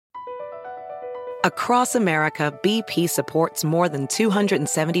Across America, BP supports more than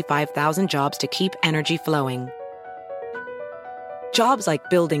 275,000 jobs to keep energy flowing. Jobs like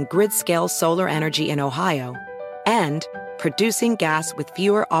building grid-scale solar energy in Ohio and producing gas with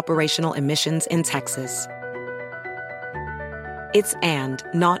fewer operational emissions in Texas. It's and,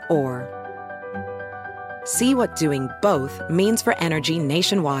 not or. See what doing both means for energy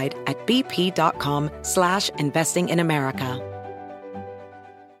nationwide at bp.com/investing in America.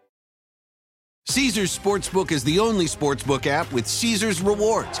 Caesars Sportsbook is the only sportsbook app with Caesars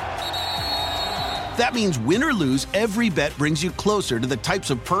Rewards. That means win or lose, every bet brings you closer to the types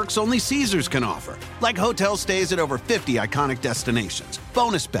of perks only Caesars can offer. Like hotel stays at over 50 iconic destinations,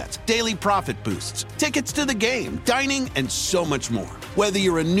 bonus bets, daily profit boosts, tickets to the game, dining, and so much more. Whether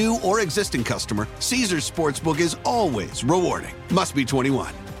you're a new or existing customer, Caesars Sportsbook is always rewarding. Must be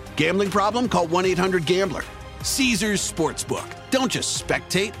 21. Gambling problem? Call 1-800-GAMBLER. Caesars Sportsbook. Don't just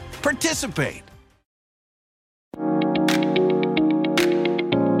spectate, participate.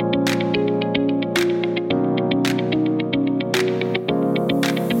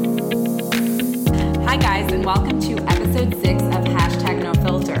 Hi guys, and welcome to episode 6 of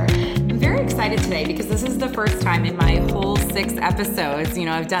 #NoFilter. I'm very excited today because this is the first time in my whole 6 episodes,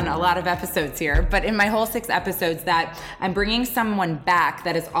 I've done a lot of episodes here, but in my whole 6 episodes that I'm bringing someone back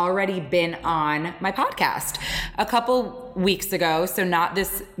that has already been on my podcast. A couple weeks ago, so not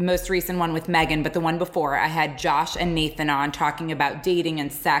this most recent one with Megan, but the one before, I had Josh and Nathan on talking about dating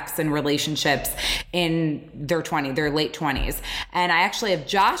and sex and relationships in their late 20s. And I actually have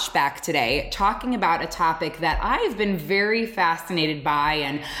Josh back today talking about a topic that I've been very fascinated by,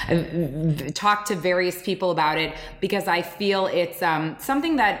 and I've talked to various people about it because I feel it's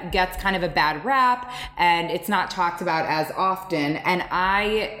something that gets kind of a bad rap and it's not talked about as often. And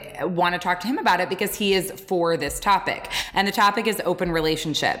I want to talk to him about it because he is for this topic. And the topic is open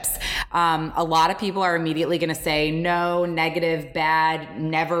relationships. A lot of people are immediately going to say no, negative, bad,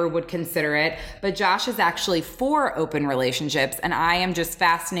 never would consider it. But Josh is actually for open relationships. And I am just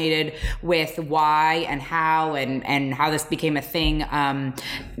fascinated with why and how this became a thing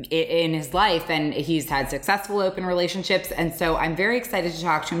in his life. And he's had successful open relationships. And so I'm very excited to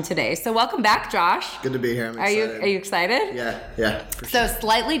talk to him today. So welcome back, Josh. Good to be here. I'm excited. Are you excited? Yeah. So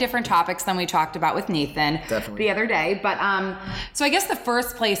slightly different topics than we talked about with Nathan the other day. But so I guess the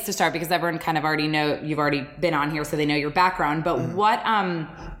first place to start, because everyone kind of already know, you've already been on here, so they know your background, but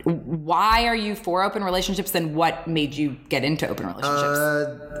why are you for open relationships and what made you get into open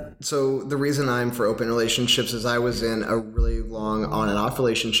relationships? So the reason I'm for open relationships is I was in a really long on and off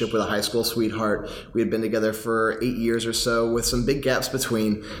relationship with a high school sweetheart. We had been together for 8 years or so with some big gaps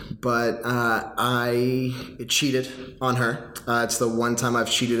between, but I cheated on her. It's the one time I've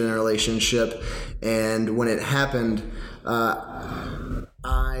cheated in a relationship, and when it happened,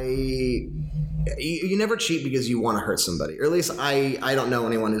 you never cheat because you want to hurt somebody, or at least I don't know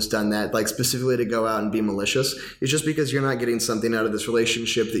anyone who's done that, like specifically to go out and be malicious. It's just because you're not getting something out of this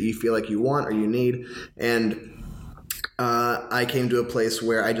relationship that you feel like you want or you need. And I came to a place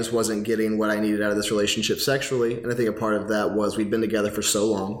where I just wasn't getting what I needed out of this relationship sexually. And I think a part of that was we'd been together for so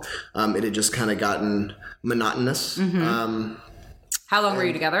long. It had just kind of gotten monotonous. Mm-hmm. How long were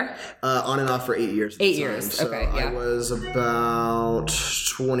you together? On and off for 8 years. 8 years. So okay. Yeah. I was about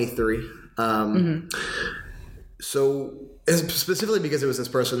 23. So specifically because it was this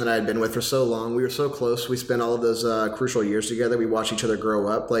person that I had been with for so long, we were so close. We spent all of those crucial years together. We watched each other grow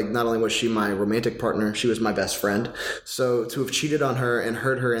up. Like, not only was she my romantic partner, she was my best friend. So to have cheated on her and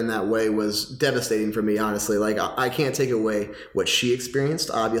hurt her in that way was devastating for me, honestly. Like, I can't take away what she experienced.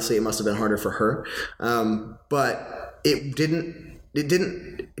 Obviously, it must have been harder for her. But it didn't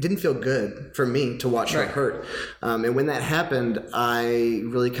feel good for me to watch her hurt. And when that happened, I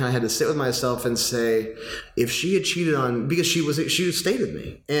really kind of had to sit with myself and say, if she had cheated on, because she stayed with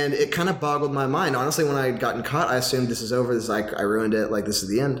me. And it kind of boggled my mind. Honestly, when I had gotten caught, I assumed this is over. This is like, I ruined it. Like, this is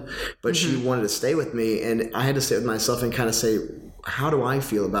the end. But she wanted to stay with me. And I had to sit with myself and kind of say, how do I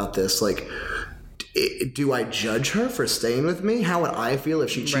feel about this? Like, do I judge her for staying with me? How would I feel if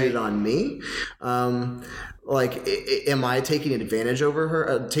she cheated on me? Like, am I taking advantage of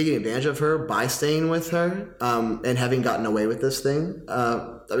her by staying with her, and having gotten away with this thing?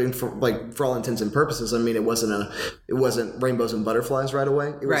 I mean, for all intents and purposes, I mean, it wasn't rainbows and butterflies right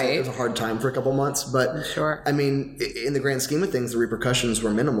away. It was a hard time for a couple months, but sure. I mean, in the grand scheme of things, the repercussions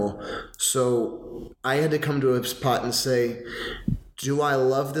were minimal. So I had to come to a spot and say, do I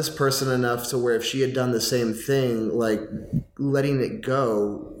love this person enough to where if she had done the same thing, like, letting it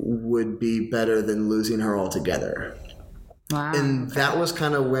go would be better than losing her altogether? Wow. And that was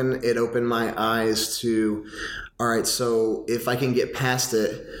kind of when it opened my eyes to, all right, so if I can get past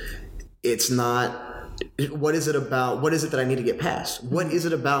it, it's not, what is it about? What is it that I need to get past? What is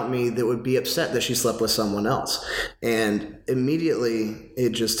it about me that would be upset that she slept with someone else? And immediately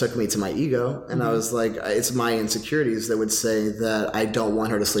it just took me to my ego. And I was like, it's my insecurities that would say that I don't want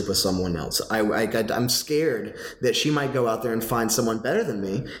her to sleep with someone else. I'm scared that she might go out there and find someone better than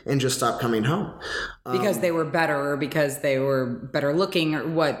me and just stop coming home. Because they were better, or because they were better looking, or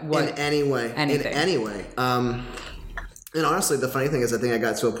what? In any way. Anything. In any way. And honestly, the funny thing is I think I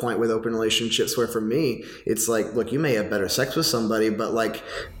got to a point with open relationships where for me, it's like, look, you may have better sex with somebody, but like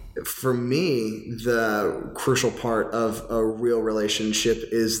for me, the crucial part of a real relationship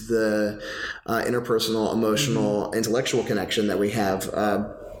is the interpersonal, emotional, intellectual connection that we have.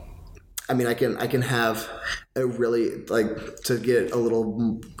 I mean, I can have a really, like, to get a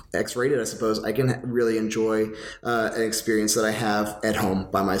little X-rated, I suppose, I can really enjoy an experience that I have at home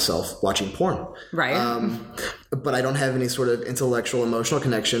by myself watching porn. Right. But I don't have any sort of intellectual, emotional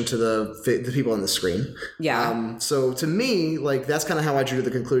connection to the people on the screen. Yeah. So to me, like, that's kind of how I drew to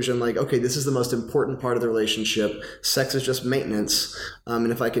the conclusion, like, okay, this is the most important part of the relationship. Sex is just maintenance.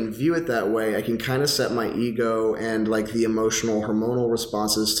 And if I can view it that way, I can kind of set my ego and like the emotional, hormonal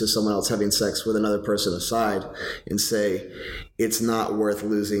responses to someone else having sex with another person aside and say, it's not worth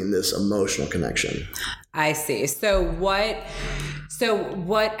losing this emotional connection. I see. So what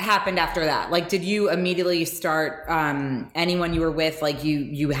happened after that? Like, did you immediately start, anyone you were with, like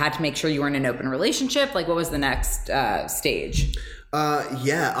you had to make sure you were in an open relationship? Like, what was the next stage?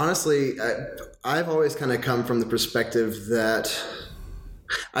 Yeah, honestly, I've always kind of come from the perspective that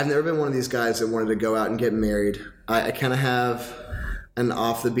I've never been one of these guys that wanted to go out and get married. I kind of have an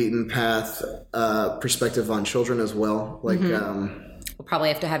off the beaten path perspective on children as well. Like, We'll probably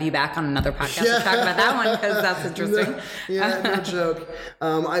have to have you back on another podcast to talk about that one, because that's interesting. No joke.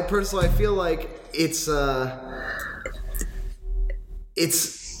 I personally, I feel like it's a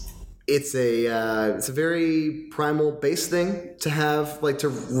very primal base thing to have, like,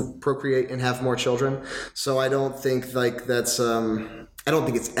 to procreate and have more children. So I don't think like that's I don't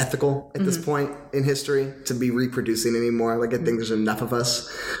think it's ethical at this point in history to be reproducing anymore. Like, I think there's enough of us,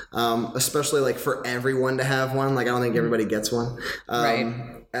 especially like for everyone to have one. Like, I don't think everybody gets one. Right.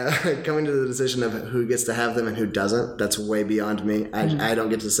 Coming to the decision of who gets to have them and who doesn't, that's way beyond me. I don't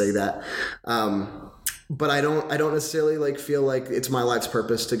get to say that. But I don't necessarily like feel like it's my life's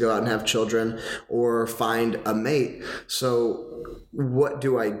purpose to go out and have children or find a mate. So what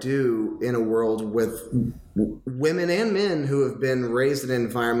do I do in a world with women and men who have been raised in an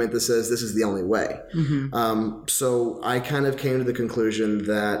environment that says this is the only way? So I kind of came to the conclusion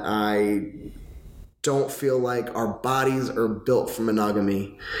that I don't feel like our bodies are built for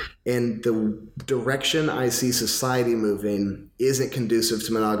monogamy, and the direction I see society moving isn't conducive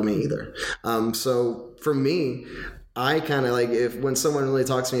to monogamy either. So for me, I kind of like, when someone really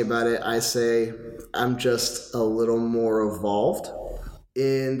talks to me about it, I say I'm just a little more evolved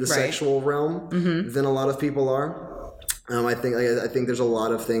in the sexual realm than a lot of people are. I think there's a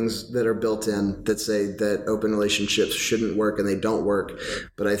lot of things that are built in that say that open relationships shouldn't work, and they don't work.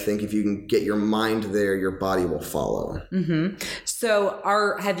 But I think if you can get your mind there, your body will follow. So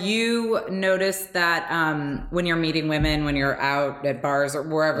have you noticed that when you're meeting women, when you're out at bars or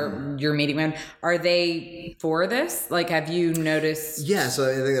wherever you're meeting women, are they for this? Like, have you noticed? Yeah. So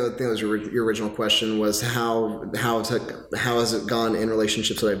I think that was your original question, was how has it gone in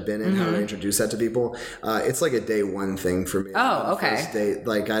relationships that I've been in? How do I introduce that to people? It's like a day one thing for me. Oh, okay. First date.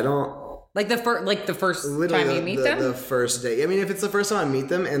 Like, I don't. Like the first time you meet them? The first date. I mean, if it's the first time I meet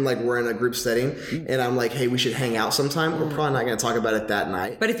them and like we're in a group setting and I'm like, hey, we should hang out sometime, we're probably not going to talk about it that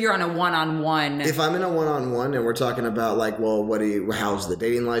night. But if you're on a one-on-one. If I'm in a one-on-one and we're talking about like, well, how's the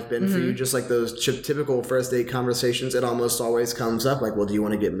dating life been for you? Just like those typical first date conversations, it almost always comes up like, well, do you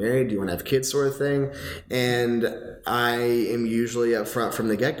want to get married? Do you want to have kids, sort of thing? And I am usually up front from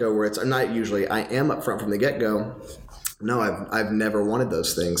the get-go I am up front from the get-go. No, I've never wanted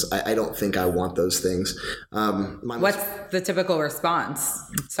those things. I don't think I want those things. What's the typical response?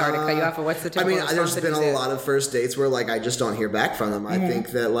 Sorry to cut you off, but what's the typical response? There's been a lot of first dates where like I just don't hear back from them. I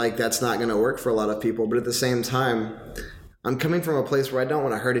think that like that's not going to work for a lot of people. But at the same time, I'm coming from a place where I don't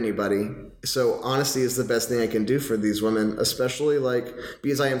want to hurt anybody. So honesty is the best thing I can do for these women, especially like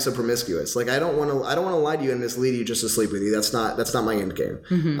because I am so promiscuous. Like I don't want to lie to you and mislead you just to sleep with you. That's not my end game.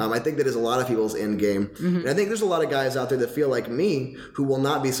 I think that is a lot of people's end game. And I think there's a lot of guys out there that feel like me who will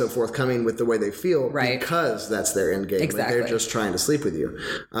not be so forthcoming with the way they feel because that's their end game. Exactly. Like they're just trying to sleep with you.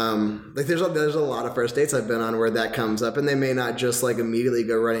 Like there's a lot of first dates I've been on where that comes up, and they may not just like immediately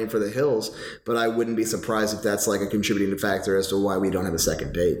go running for the hills, but I wouldn't be surprised if that's like a contributing factor as to why we don't have a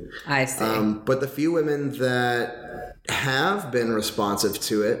second date. I see. But the few women that have been responsive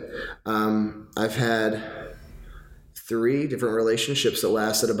to it, I've had 3 different relationships that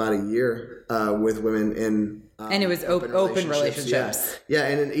lasted about a year with women in and it was open relationships. Yeah,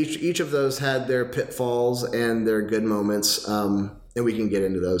 and each of those had their pitfalls and their good moments, and we can get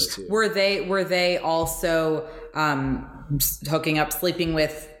into those too. Were they also hooking up, sleeping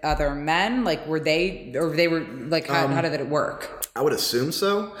with other men? Like, were they were like, how did it work? I would assume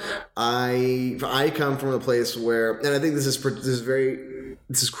so. I come from a place where, and I think this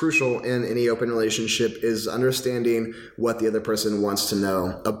is crucial in any open relationship, is understanding what the other person wants to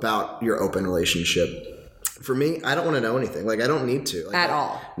know about your open relationship. For me, I don't want to know anything. Like, I don't need to. Like, at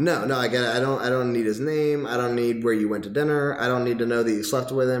all. No, I get it. I don't need his name. I don't need where you went to dinner. I don't need to know that you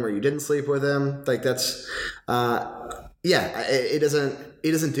slept with him or you didn't sleep with him. Like, that's, it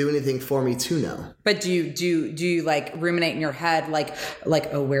doesn't do anything for me to know. But do you like ruminate in your head, like,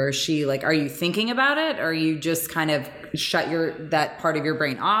 oh, where is she? Like, are you thinking about it? Or are you just kind of shut that part of your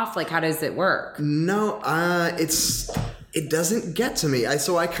brain off? Like, how does it work? No, it doesn't get to me. I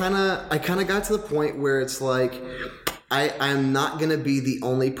kind of got to the point where it's like, I'm not going to be the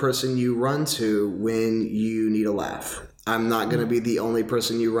only person you run to when you need a laugh. I'm not going to be the only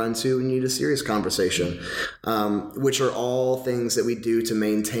person you run to when you need a serious conversation, which are all things that we do to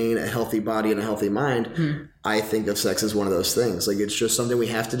maintain a healthy body and a healthy mind. I think of sex as one of those things. Like, it's just something we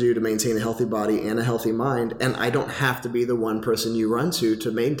have to do to maintain a healthy body and a healthy mind. And I don't have to be the one person you run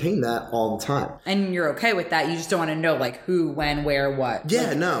to maintain that all the time. And you're okay with that. You just don't want to know, like, who, when, where, what.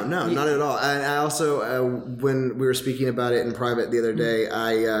 Yeah, no, not at all. I also, when we were speaking about it in private the other day,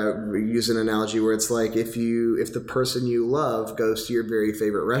 I use an analogy where it's like, if the person you love goes to your very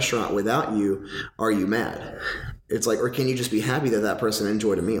favorite restaurant without you, are you mad? It's like, or can you just be happy that person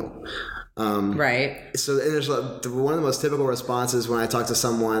enjoyed a meal? Right. So, and there's one of the most typical responses when I talk to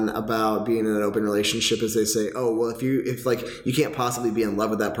someone about being in an open relationship is they say, "Oh, well, if you can't possibly be in love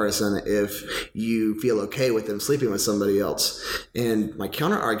with that person if you feel okay with them sleeping with somebody else." And my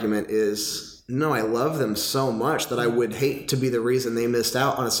counter argument is, no, I love them so much that I would hate to be the reason they missed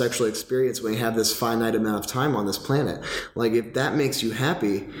out on a sexual experience when they have this finite amount of time on this planet. Like, if that makes you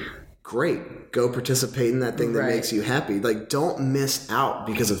happy, great. Go participate in that thing that makes you happy. Like, don't miss out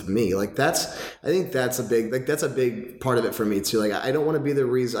because of me. Like, I think that's a big part of it for me too. Like, I don't want to be the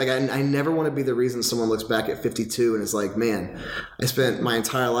reason, like, I never want to be the reason someone looks back at 52 and is like, man, I spent my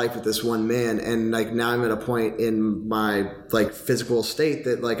entire life with this one man. And like, now I'm at a point in my like physical state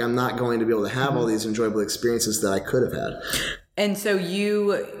that like, I'm not going to be able to have all these enjoyable experiences that I could have had. And so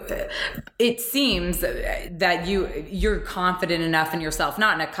it seems that you're confident enough in yourself,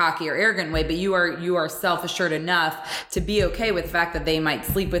 not in a cocky or arrogant way, but you are self-assured enough to be okay with the fact that they might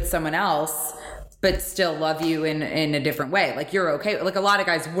sleep with someone else, but still love you in a different way. Like, you're okay. Like, a lot of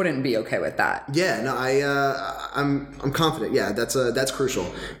guys wouldn't be okay with that. Yeah, no, I'm confident. Yeah, that's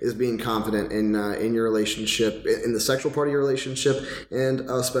crucial, is being confident in your relationship, in the sexual part of your relationship, and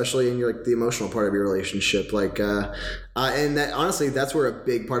especially in your, like, the emotional part of your relationship. Like, and that, honestly, that's where a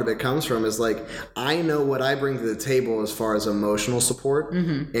big part of it comes from, is like, I know what I bring to the table as far as emotional support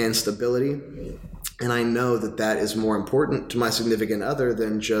and stability. And I know that is more important to my significant other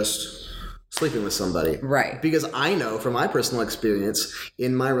than just sleeping with somebody. Right. Because I know from my personal experience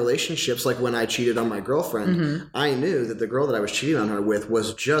in my relationships, like when I cheated on my girlfriend, I knew that the girl that I was cheating on her with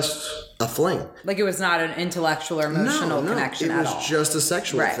was just a fling. Like, it was not an intellectual or emotional connection at all. It was just a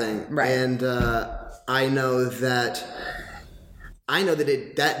sexual thing. Right. And I know that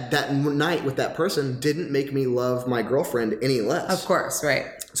that night with that person didn't make me love my girlfriend any less. Of course, right.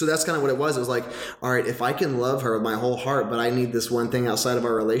 So that's kind of what it was. It was like, all right, if I can love her with my whole heart, but I need this one thing outside of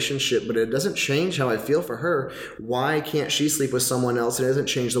our relationship, but it doesn't change how I feel for her, why can't she sleep with someone else? And it doesn't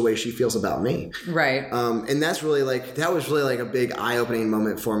change the way she feels about me. Right. And that was really like a big eye-opening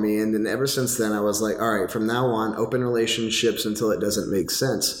moment for me. And then ever since then, I was like, all right, from now on, open relationships until it doesn't make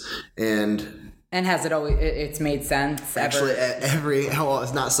sense. And has it always? It's made sense. Actually,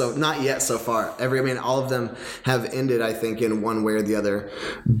 it's not yet so far. All of them have ended, I think, in one way or the other,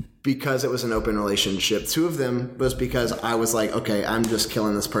 because it was an open relationship. 2 of them was because I was like, okay, I'm just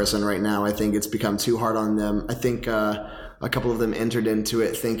killing this person right now. I think it's become too hard on them. I think a couple of them entered into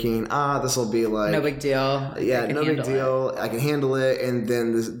it thinking, this will be like, no big deal. Yeah, no big deal. I can handle it. And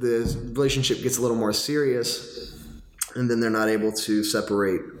then the relationship gets a little more serious, and then they're not able to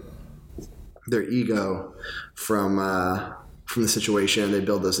separate their ego from the situation, and they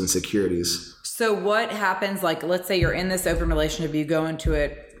build those insecurities. So what happens, like, let's say you're in this open relationship, you go into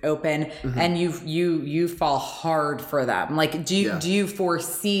it open, and you fall hard for them. Like, do you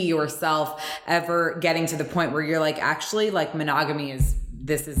foresee yourself ever getting to the point where you're like, actually, like, monogamy is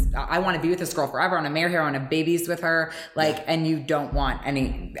I want to be with this girl forever. I want to marry her. I want to have babies with her. Like, and you don't want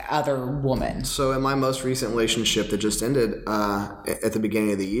any other woman. So in my most recent relationship that just ended at the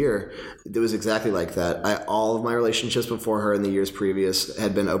beginning of the year, it was exactly like that. All of my relationships before her in the years previous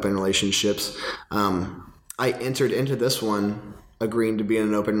had been open relationships. I entered into this one agreeing to be in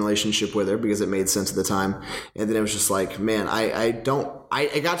an open relationship with her because it made sense at the time. And then it was just like, man, I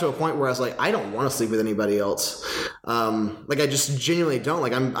got to a point where I was like, I don't want to sleep with anybody else. Like I just genuinely don't.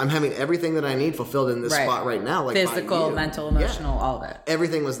 Like I'm having everything that I need fulfilled in this spot right now. Like physical, mental, emotional, all of it.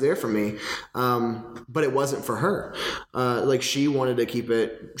 Everything was there for me. But it wasn't for her. Like she wanted to keep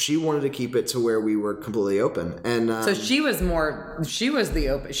it to where we were completely open. And so she was the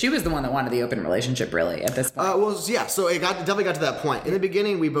one that wanted the open relationship really at this point. So it definitely got to that point. In the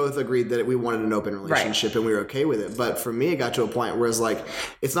beginning, we both agreed that we wanted an open relationship and we were okay with it. But for me, it got to a point where it's like,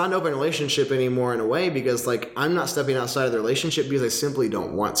 it's not an open relationship anymore in a way because like I'm not stepping outside of the relationship because I simply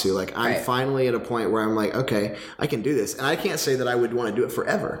don't want to. Like I'm finally at a point where I'm like, okay, I can do this. And I can't say that I would want to do it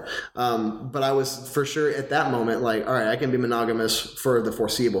forever. But I was for sure at that moment like, all right, I can be monogamous for the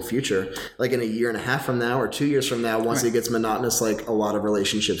foreseeable future. Like in a year and a half from now or 2 years from now, once it gets monotonous, like a lot of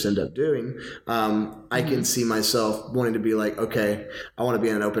relationships end up doing, I can see myself wanting to be like, okay, I want to be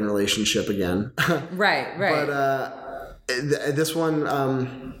in an open relationship again. Right. But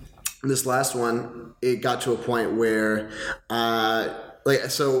this last one, it got to a point where,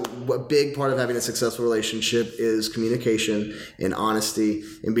 so a big part of having a successful relationship is communication and honesty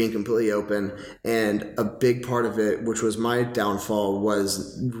and being completely open. And a big part of it, which was my downfall,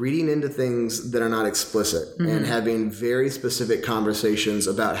 was reading into things that are not explicit and having very specific conversations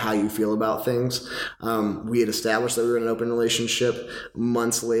about how you feel about things. We had established that we were in an open relationship.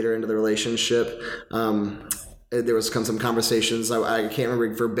 Months later into the relationship, there was some conversations. I can't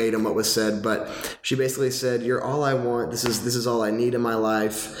remember verbatim what was said, but she basically said, "You're all I want. This is all I need in my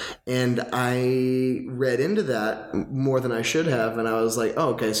life." And I read into that more than I should have, and I was like,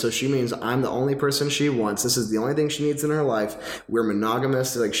 "Oh, okay. So she means I'm the only person she wants. This is the only thing she needs in her life. We're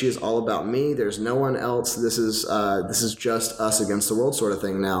monogamous. Like she is all about me. There's no one else. This is just us against the world, sort of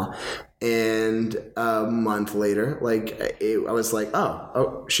thing now." And a month later, I was like,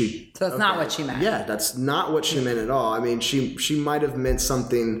 oh, she. So that's not what she meant. Yeah, that's not what she meant at all. I mean, she might have meant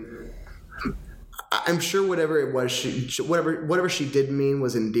something. I'm sure whatever it was, whatever she did mean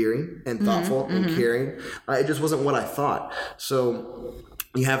was endearing and thoughtful and caring. It just wasn't what I thought. So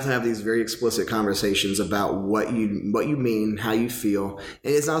you have to have these very explicit conversations about what you mean, how you feel.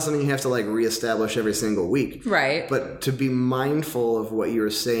 And it's not something you have to like reestablish every single week. Right. But to be mindful of what you're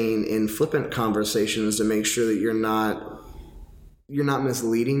saying in flippant conversations to make sure that you're not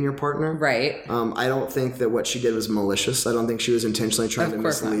misleading your partner. Right. I don't think that what she did was malicious. I don't think she was intentionally trying to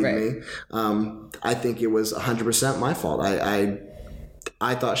mislead me. I think it was 100% my fault.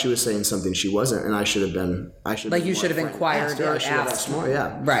 I thought she was saying something she wasn't, and I should have been. You should have inquired or asked more.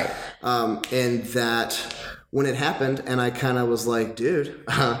 Yeah, right. And that when it happened, and I kind of was like, "Dude,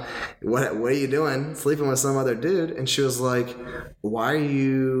 what are you doing? Sleeping with some other dude?" And she was like, "Why are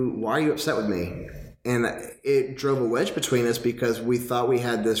you upset with me?" And it drove a wedge between us because we thought we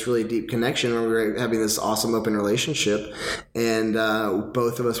had this really deep connection and we were having this awesome open relationship, and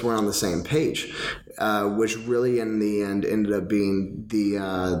both of us were on the same page, which really in the end ended up being the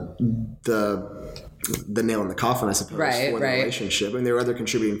nail in the coffin, I suppose, for the relationship. And there were other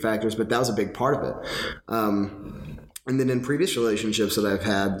contributing factors, but that was a big part of it. And then in previous relationships that I've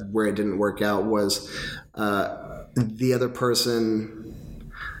had where it didn't work out was the other person.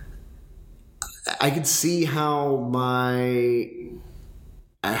 I could see how my,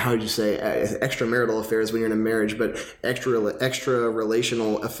 how would you say, extramarital affairs when you're in a marriage, but extra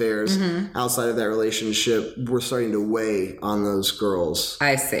relational affairs outside of that relationship were starting to weigh on those girls.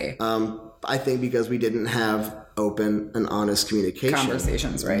 I see. I think because we didn't have open and honest communication.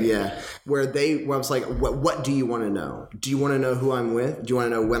 Conversations, right? Yeah. Where I was like, what do you want to know? Do you want to know who I'm with? Do you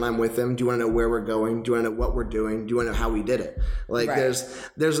want to know when I'm with them? Do you want to know where we're going? Do you want to know what we're doing? Do you want to know how we did it? Like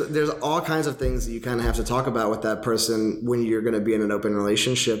there's all kinds of things that you kind of have to talk about with that person when you're going to be in an open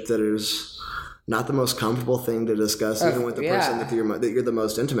relationship that is not the most comfortable thing to discuss, even with the person that you're the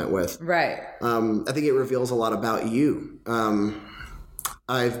most intimate with. Right. I think it reveals a lot about you.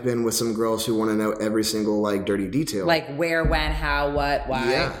 I've been with some girls who want to know every single dirty detail. Like where, when, how, what, why.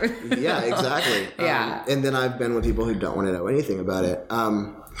 Yeah, exactly. Yeah. And then I've been with people who don't want to know anything about it.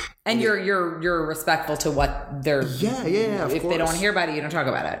 And you're respectful to what they're... Yeah, of if course. they don't want to hear about it, you don't talk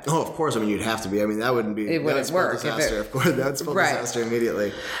about it. Oh, of course. I mean, you'd have to be. I mean, that wouldn't be... It wouldn't work. Disaster, of course. That's spell disaster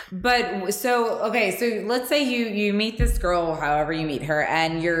immediately. But so let's say you meet this girl, however you meet her,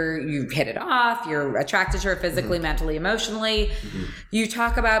 and you hit it off, you're attracted to her physically, mentally, emotionally. You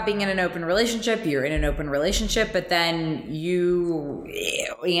talk about being in an open relationship, you're in an open relationship, but then you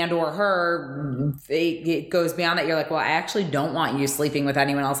and or her, it goes beyond that. You're like, well, I actually don't want you sleeping with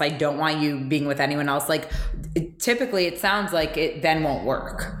anyone else. I don't want you being with anyone else. Like, typically it sounds like it then won't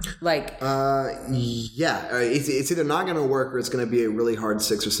work. Like, it's either not going to work or it's going to be a really hard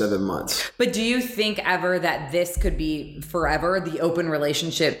 6 or 7 months. But do you think ever that this could be forever? The open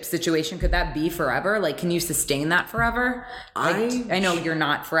relationship situation, could that be forever? Like, can you sustain that forever? Like, I know you're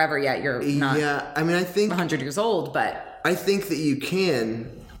not forever yet. You're not. Yeah, I mean, I think 100 years old, but I think that you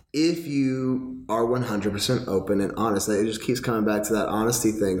can. If you are 100% open and honest, it just keeps coming back to that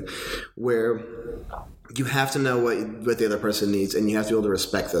honesty thing where you have to know what the other person needs and you have to be able to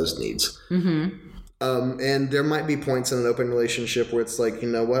respect those needs. And there might be points in an open relationship where it's like, you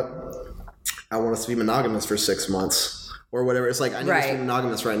know what? I want us to be monogamous for 6 months or whatever. It's like, I need us to be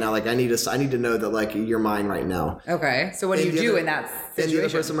monogamous right now. Like, I need to know that, like, you're mine right now. Okay. So what do you do in that situation? And the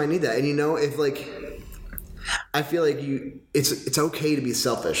other person might need that. And, you know, if, like... I feel like it's okay to be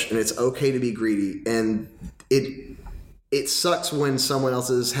selfish and it's okay to be greedy, and it sucks when someone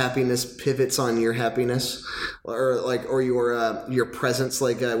else's happiness pivots on your happiness or your presence.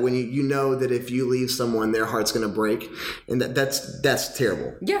 Like when you know that if you leave someone, their heart's going to break, and that's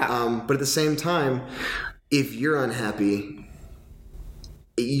terrible. Yeah. But at the same time, if you're unhappy,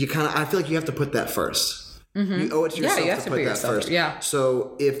 I feel like you have to put that first. You owe it to yourself to put that first. Yeah.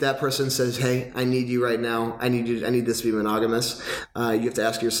 So if that person says, "Hey, I need you right now. I need this to be monogamous," you have to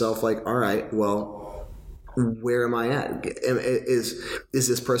ask yourself, like, "All right, well, where am I at? Is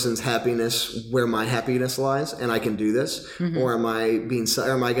this person's happiness where my happiness lies, and I can do this, or am I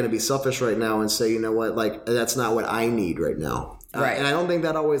going to be selfish right now and say, you know what, like that's not what I need right now?" Right. And I don't think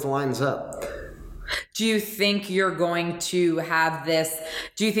that always lines up. Do you think you're going to have this?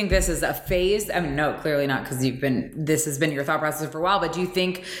 Do you think this is a phase? I mean, no, clearly not, because this has been your thought process for a while. But do you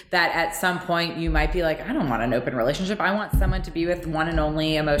think that at some point you might be like, I don't want an open relationship. I want someone to be with one and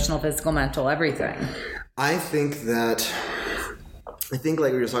only emotional, physical, mental, everything. I think like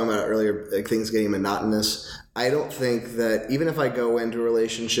we were talking about earlier, like things getting monotonous. I don't think that even if I go into a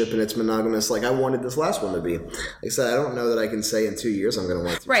relationship and it's monogamous, like I wanted this last one to be. Like I said, I don't know that I can say in 2 years I'm going to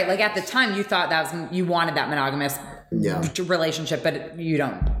want to. Right. Like at the time you thought you wanted that monogamous relationship, but you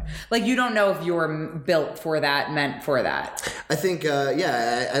don't. Like you don't know if you were built for that, meant for that. I think, I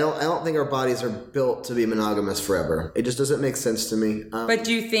don't think our bodies are built to be monogamous forever. It just doesn't make sense to me. But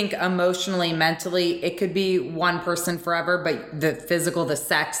do you think emotionally, mentally, it could be one person forever, but the physical, the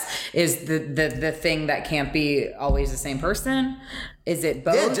sex is the thing that can't be always the same person? Is it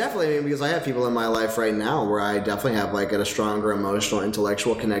both? Yeah, definitely. I mean, because I have people in my life right now where I definitely have like a stronger emotional,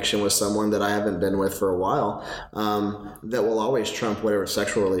 intellectual connection with someone that I haven't been with for a while, that will always trump whatever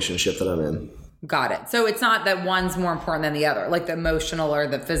sexual relationship that I'm in. Got it. So it's not that one's more important than the other, like the emotional or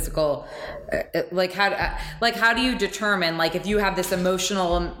the physical. Like how do you determine, like if you have this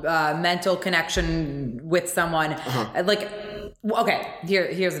emotional, mental connection with someone, okay,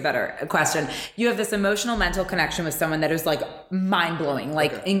 here's a better question. You have this emotional, mental connection with someone that is like mind-blowing,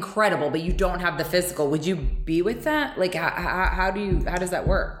 like incredible, but you don't have the physical. Would you be with that? Like how does that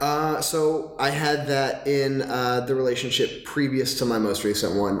work? So I had that in the relationship previous to my most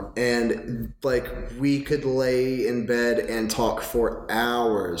recent one, and like we could lay in bed and talk for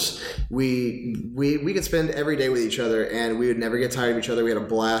hours. We could spend every day with each other, and we would never get tired of each other. We had a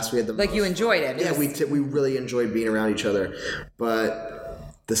blast. We had you enjoyed it. Yeah, we really enjoyed being around each other.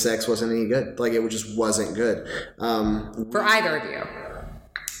 But the sex wasn't any good. Like it just wasn't good. For either of you.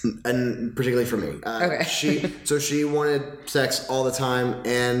 And particularly for me. Okay. She wanted sex all the time,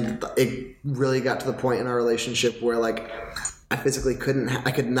 and it really got to the point in our relationship where like I physically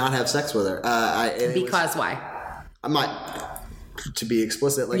I could not have sex with her. Why? To be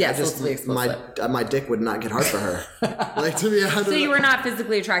explicit, like yes, let's be explicit. My dick would not get hard for her. Like to be honest. So you were not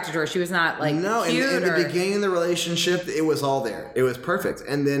physically attracted to her. She was not like no. Cute, in the beginning of the relationship, it was all there. It was perfect.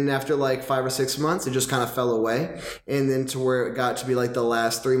 And then after like 5 or 6 months, it just kind of fell away. And then to where it got to be like the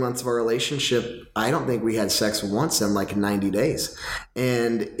last 3 months of our relationship, I don't think we had sex once in like 90 days,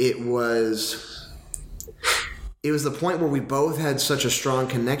 and it was the point where we both had such a strong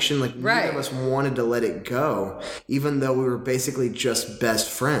connection, like neither of us wanted to let it go, even though we were basically just best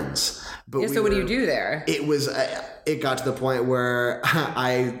friends. But so what do you do there? It got to the point where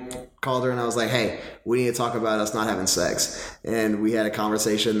I called her and I was like, hey, we need to talk about us not having sex. And we had a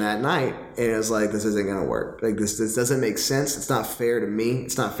conversation that night, and it was like, this isn't going to work. Like, this doesn't make sense. It's not fair to me.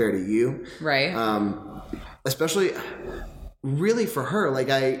 It's not fair to you. Right. Especially really for her. Like,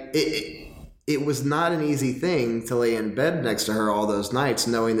 it was not an easy thing to lay in bed next to her all those nights,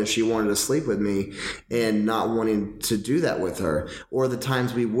 knowing that she wanted to sleep with me and not wanting to do that with her, or the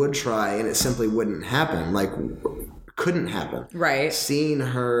times we would try and it simply wouldn't happen. Like, couldn't happen. Right. Seeing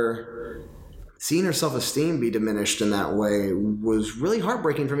her self-esteem be diminished in that way was really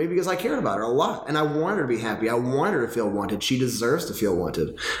heartbreaking for me because I cared about her a lot and I wanted her to be happy. I wanted her to feel wanted. She deserves to feel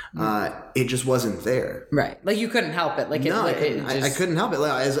wanted. It just wasn't there. Right. Like, you couldn't help it. Like, no, I I couldn't help it.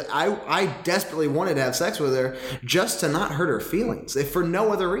 Like, I desperately wanted to have sex with her just to not hurt her feelings, if for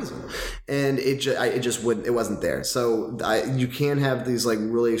no other reason. And it wasn't there. So you can have these like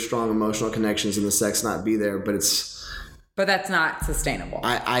really strong emotional connections and the sex not be there, but that's not sustainable.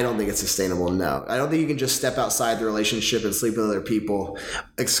 I don't think it's sustainable, no. I don't think you can just step outside the relationship and sleep with other people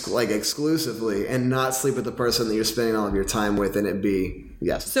exclusively and not sleep with the person that you're spending all of your time with and it be,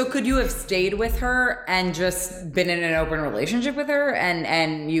 yes. So could you have stayed with her and just been in an open relationship with her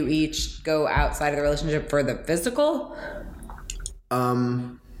and you each go outside of the relationship for the physical?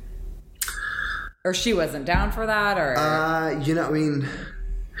 Or she wasn't down for that? Or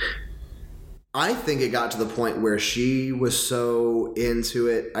I think it got to the point where she was so into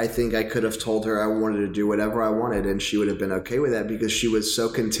it. I think I could have told her I wanted to do whatever I wanted and she would have been okay with that because she was so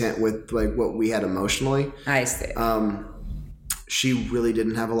content with like what we had emotionally. I see. She really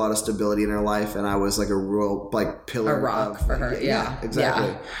didn't have a lot of stability in her life and I was like a real like pillar. A rock for her. Yeah.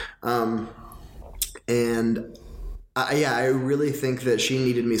 Exactly. Yeah. I really think that she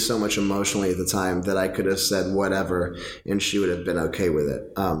needed me so much emotionally at the time that I could have said whatever and she would have been okay with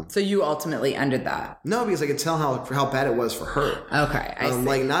it. So you ultimately ended that? No, because I could tell how bad it was for her. Okay, I see.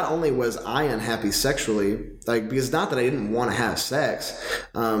 Like, not only was I unhappy sexually, like, because not that I didn't want to have sex,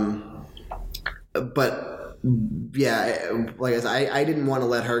 but yeah, like I didn't want to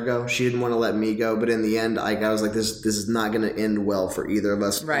let her go. She didn't want to let me go. But in the end, I was like, this is not going to end well for either of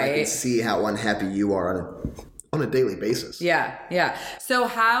us. Right. I can see how unhappy you are on a daily basis. Yeah. So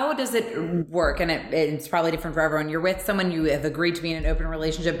how does it work? And it's probably different for everyone. You're with someone, you have agreed to be in an open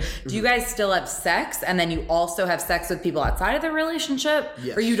relationship. Do you guys still have sex? And then you also have sex with people outside of the relationship?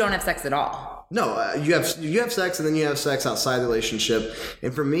 Yes. Or you don't have sex at all? No, you have sex and then you have sex outside the relationship.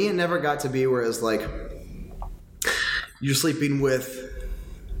 And for me, it never got to be where it's like you're sleeping with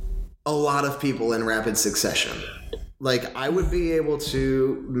a lot of people in rapid succession. Like, I would be able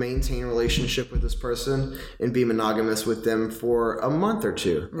to maintain a relationship with this person and be monogamous with them for a month or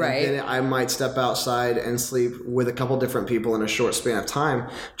two. Right. And then I might step outside and sleep with a couple different people in a short span of time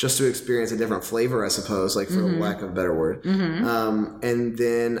just to experience a different flavor, I suppose, like for lack of a better word. And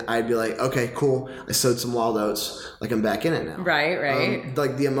then I'd be like, okay, cool. I sowed some wild oats. Like, I'm back in it now. Right.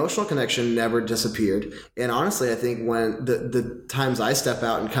 Like, the emotional connection never disappeared. And honestly, I think when the times I step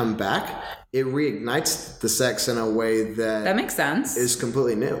out and come back, it reignites the sex in a way that makes sense. Is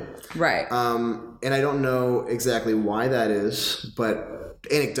completely new. Right. And I don't know exactly why that is, but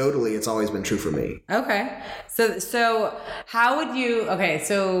anecdotally, it's always been true for me. Okay. So how would you,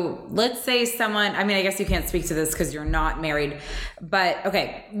 so let's say someone, I mean, I guess you can't speak to this because you're not married, but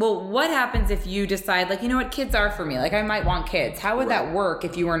okay, well, what happens if you decide, like, you know what, kids are for me, like, I might want kids. How would that work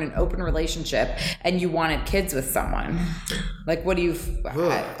if you were in an open relationship and you wanted kids with someone? Like, what do you...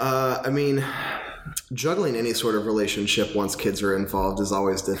 I mean... Juggling any sort of relationship once kids are involved is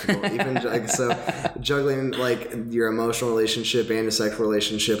always difficult. Even so, juggling like your emotional relationship and your sexual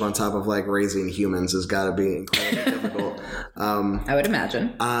relationship on top of like raising humans has got to be incredibly difficult. I would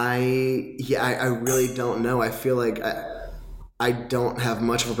imagine. I really don't know. I feel like I don't have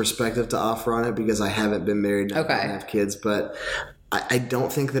much of a perspective to offer on it because I haven't been married and I don't have kids. But I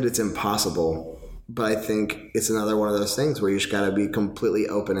don't think that it's impossible. But I think it's another one of those things where you just got to be completely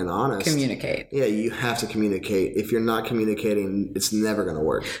open and honest. Communicate. Yeah, you have to communicate. If you're not communicating, it's never going to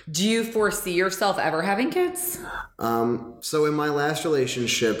work. Do you foresee yourself ever having kids? So in my last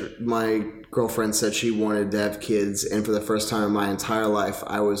relationship, my girlfriend said she wanted to have kids. And for the first time in my entire life,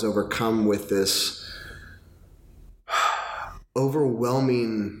 I was overcome with this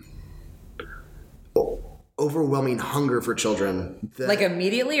overwhelming overwhelming hunger for children. Like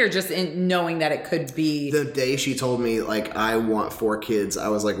immediately, or just in knowing that it could be? The day she told me, like, I want 4 kids, I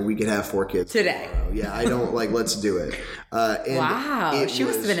was like, we could have 4 kids today. Yeah, I don't like. Let's do it. And wow, she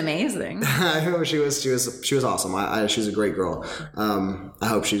must have been amazing. I hope she was awesome. She's a great girl. I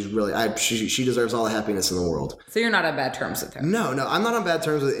hope she's really. She deserves all the happiness in the world. So you're not on bad terms with her? No, I'm not on bad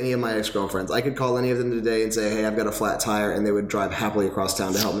terms with any of my ex-girlfriends. I could call any of them today and say, hey, I've got a flat tire, and they would drive happily across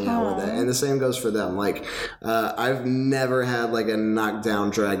town to help me out with it. And the same goes for them. Like, I've never had like a knockdown,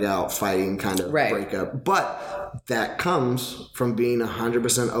 drag out, fighting kind of breakup, but that comes from being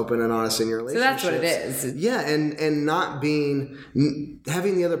 100% open and honest in your relationship. So that's what it is. Yeah, and not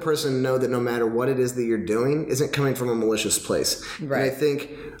having the other person know that no matter what it is that you're doing isn't coming from a malicious place. Right. And I think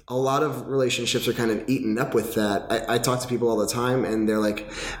a lot of relationships are kind of eaten up with that. I talk to people all the time, and they're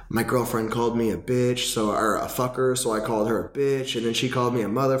like, my girlfriend called me a bitch, or a fucker, so I called her a bitch, and then she called me a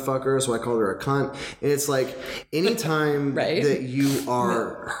motherfucker, so I called her a cunt. And it's like, anytime that you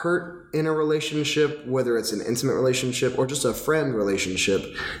are hurt in a relationship, whether it's an intimate relationship or just a friend relationship,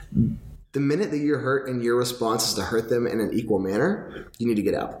 the minute that you're hurt and your response is to hurt them in an equal manner, you need to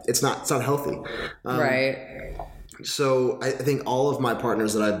get out. It's not healthy. Right. So I think all of my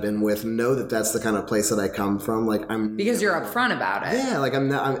partners that I've been with know that that's the kind of place that I come from. Like, because you're upfront about it. Yeah, like I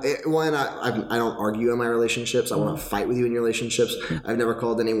don't argue in my relationships. I won't fight with you in your relationships. I've never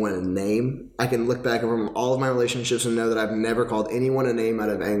called anyone a name. I can look back over all of my relationships and know that I've never called anyone a name out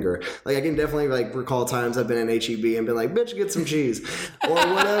of anger. Like, I can definitely like recall times I've been in HEB and been like, bitch, get some cheese, or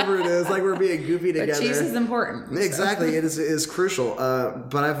whatever it is. Like, we're being goofy together. But cheese is important. Exactly, it is crucial.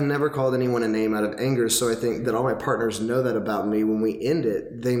 But I've never called anyone a name out of anger. So I think that all my partners know that about me. When we end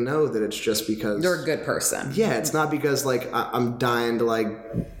it, they know that it's just because you're a good person. Yeah, it's not because like I'm dying to like.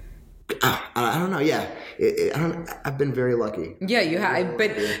 I don't know. Yeah, I've been very lucky. Yeah, you have.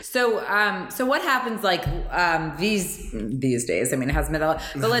 But so what happens like these days? I mean, it hasn't been a lot.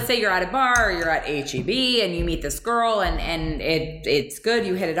 But let's say you're at a bar or you're at HEB and you meet this girl and it's good.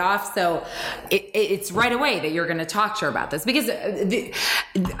 You hit it off. So it's right away that you're going to talk to her about this, because the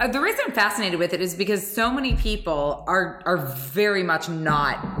reason I'm fascinated with it is because so many people are very much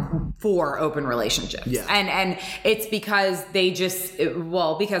not for open relationships. Yeah. And it's because they just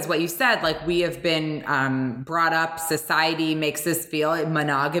because what you said, like, we have been brought up, society makes us feel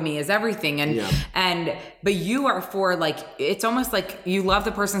monogamy is everything, but you are for, like, it's almost like you love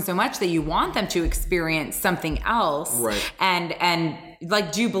the person so much that you want them to experience something else, right? And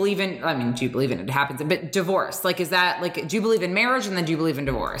like, do you believe in it? It happens, but divorce, like, is that like, do you believe in marriage and then do you believe in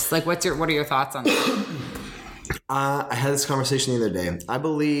divorce? Like, what are your thoughts on that? I had this conversation the other day. I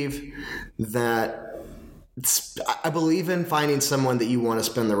believe in finding someone that you want to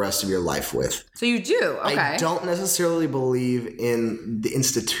spend the rest of your life with. So you do? Okay. I don't necessarily believe in the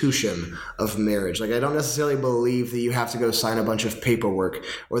institution of marriage. Like, I don't necessarily believe that you have to go sign a bunch of paperwork,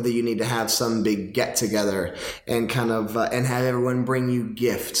 or that you need to have some big get together and kind of and have everyone bring you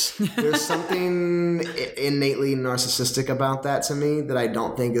gifts. There's something innately narcissistic about that to me that I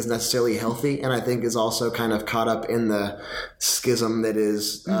don't think is necessarily healthy, and I think is also kind of caught up in the schism that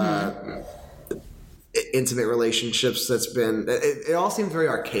is intimate relationships. That's been it all seems very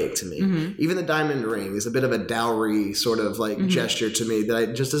archaic to me. Even the diamond ring is a bit of a dowry sort of like gesture to me that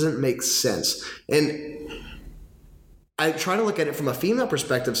it just doesn't make sense. And I try to look at it from a female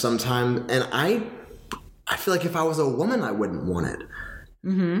perspective sometimes, and I feel like if I was a woman I wouldn't want it.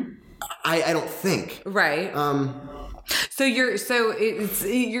 I don't think. Right. So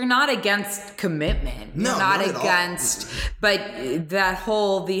you're not against commitment. No, you're not against, but the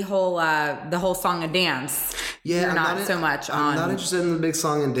whole song and dance. Yeah, you're not so much on. I'm not interested in the big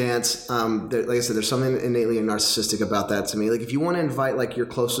song and dance. Like I said, there's something innately narcissistic about that to me. Like, if you want to invite like your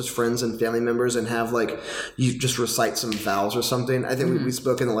closest friends and family members and have like you just recite some vows or something. I think we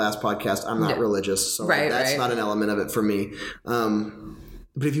spoke in the last podcast. I'm not religious, so that's not an element of it for me.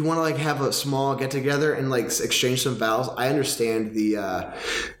 But if you want to like have a small get together and like exchange some vows, I understand the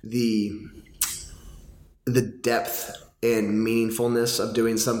depth and meaningfulness of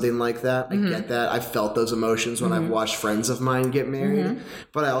doing something like that. I get that. I've felt those emotions when I've watched friends of mine get married,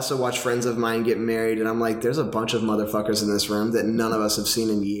 but I also watch friends of mine get married, and I'm like, there's a bunch of motherfuckers in this room that none of us have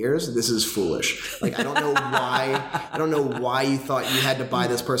seen in years. This is foolish. Like, I don't know why you thought you had to buy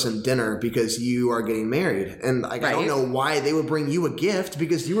this person dinner because you are getting married. And like, I don't know why they would bring you a gift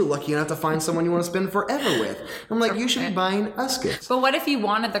because you were lucky enough to find someone you want to spend forever with. I'm like, you should be buying us gifts. But what if you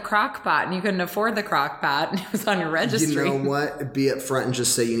wanted the crock pot and you couldn't afford the crock pot and it was on your register? industry. You know what? Be upfront and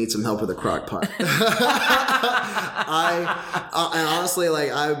just say you need some help with a crock pot. And honestly,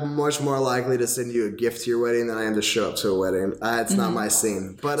 like, I'm much more likely to send you a gift to your wedding than I am to show up to a wedding. It's not my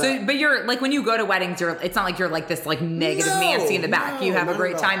scene. But but you're like, when you go to weddings, it's not like you're like this like negative Nancy in the back. You have a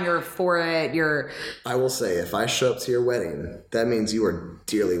great time. You're for it. I will say, if I show up to your wedding, that means you are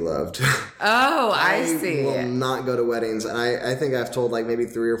dearly loved. Oh, I see. I will not go to weddings. And I think I've told like maybe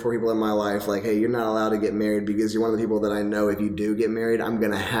 3 or 4 people in my life, like, hey, you're not allowed to get married because you're one of the people that I know if you do get married, I'm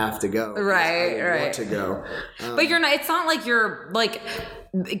going to have to go. Right. I want to go. But you're not, it's not like you're like,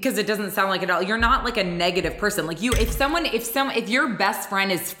 because it doesn't sound like it at all. You're not like a negative person. Like if your best friend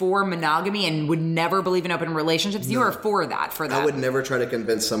is for monogamy and would never believe in open relationships, you are for that. I would never try to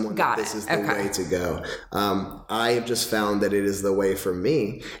convince someone that this is the way to go. I have just found that it is the way for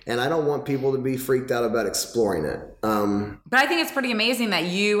me, and I don't want people to be freaked out about exploring it. But I think it's pretty amazing that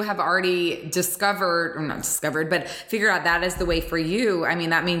you have already but figured out that is the way for you. I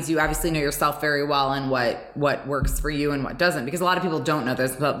mean, that means you obviously know yourself very well and what works for you and what doesn't, because a lot of people don't know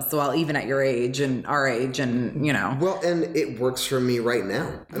this well, even at your age and our age, and you know. Well, and it works for me right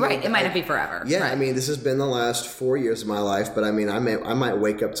now. It might not be forever. Yeah, right. I mean, this has been the last 4 years of my life, but I mean, I might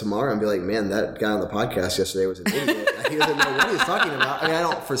wake up tomorrow and be like, man, that guy on the podcast yesterday was an idiot. He doesn't know what he's talking about. I mean, I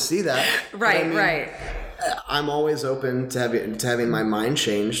don't foresee that. Right. I'm always open to having my mind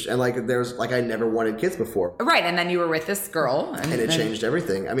changed, and like I never wanted kids before. Right, and then you were with this girl, and it changed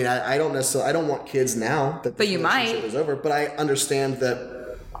everything. I mean, I don't want kids now that the relationship is over, but I understand that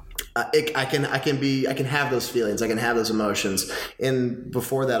I can have those feelings, I can have those emotions, and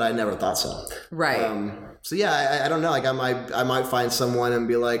before that, I never thought so. Right. So yeah, I don't know. Like I might find someone and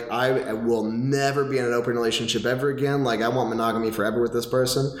be like, I will never be in an open relationship ever again. Like I want monogamy forever with this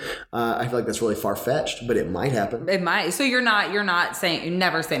person. I feel like that's really far fetched, but it might happen. It might. So you're not saying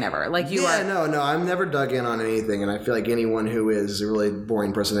never say never. Like you are. No. I'm never dug in on anything, and I feel like anyone who is a really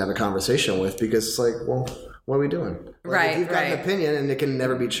boring person to have a conversation with, because it's like, well, what are we doing? Like, if you've got an opinion and it can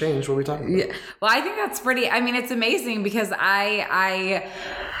never be changed, what are we talking about? Yeah. Well, I think that's pretty. I mean, it's amazing because I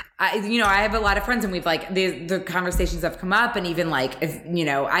have a lot of friends, and we've like the conversations have come up, and even like,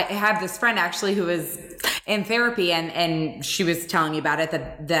 I have this friend actually who is in therapy, and she was telling me about it,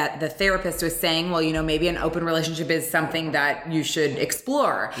 that the therapist was saying, well, maybe an open relationship is something that you should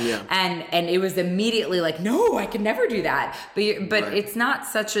explore. Yeah. And it was immediately like, no, I could never do that. But right. It's not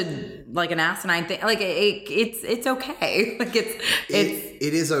such an asinine thing. Like it's okay. Like it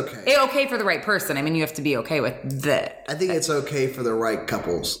is okay. It's okay for the right person. I mean, you have to be okay with that. I think it's okay for the right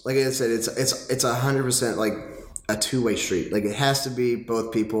couples. Like I said, it's 100% like a two-way street. Like it has to be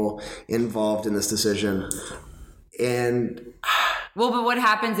both people involved in this decision. And well, but what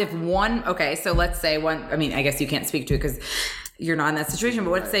happens if one? Okay, so let's say one. I mean, I guess you can't speak to it because you're not in that situation. But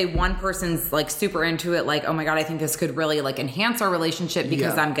let's say one person's like super into it, like, oh my god, I think this could really like enhance our relationship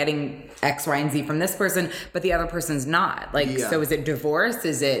because I'm getting X, Y, and Z from this person, but the other person's not. Like, so is it divorce?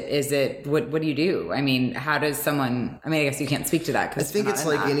 Is it what do you do? I mean, how does someone? I mean, I guess you can't speak to that. I think it's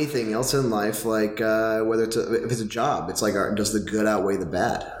like anything else in life. Like whether if it's a job, it's like, does the good outweigh the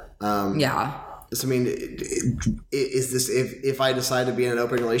bad? So, I mean, is this, if I decide to be in an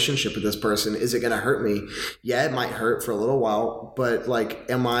open relationship with this person, is it going to hurt me? Yeah, it might hurt for a little while, but like,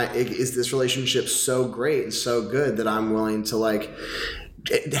 is this relationship so great and so good that I'm willing to like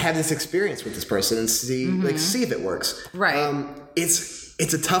have this experience with this person and see if it works? Right.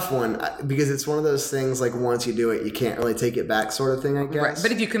 It's a tough one because it's one of those things like once you do it, you can't really take it back sort of thing, I guess. Right.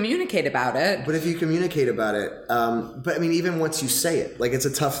 But if you communicate about it. But I mean, even once you say it, like it's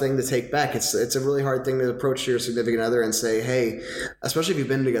a tough thing to take back. It's a really hard thing to approach your significant other and say, hey, especially if you've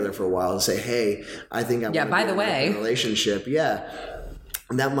been together for a while, to say, hey, I think I'm by the way, in a relationship. Yeah.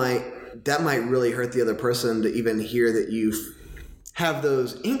 And that might really hurt the other person to even hear that you have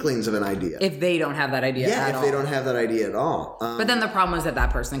those inklings of an idea. If they don't have that idea at all. They don't have that idea at all. But then the problem is that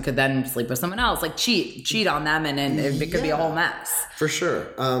person could then sleep with someone else, like cheat on them, and it could be a whole mess. For sure.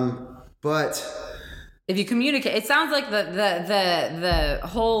 But if you communicate, it sounds like the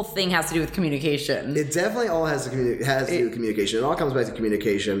whole thing has to do with communication. It definitely all has to do with communication. It all comes back to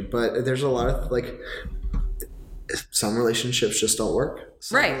communication, but there's a lot of like some relationships just don't work.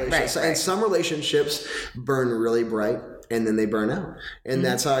 And some relationships burn really bright and then they burn out. And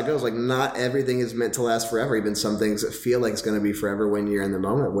that's how it goes. Like not everything is meant to last forever. Even some things that feel like it's going to be forever when you're in the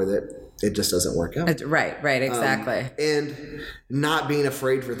moment with it, it just doesn't work out. Right, exactly. And not being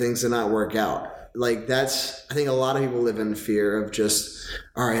afraid for things to not work out. Like I think a lot of people live in fear of just,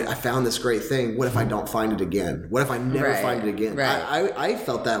 all right, I found this great thing. What if I don't find it again? What if I never find it again? Right. I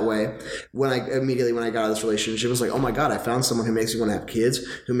felt that way when I got out of this relationship. It was like, oh my God, I found someone who makes me want to have kids,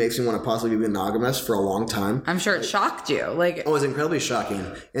 who makes me want to possibly be monogamous for a long time. I'm sure it shocked you. Like, it was incredibly shocking.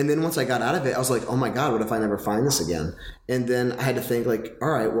 And then once I got out of it, I was like, oh my God, what if I never find this again? And then I had to think like, all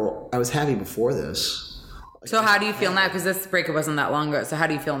right, well, I was happy before this. So how do you feel now? Because this breakup wasn't that long ago. So how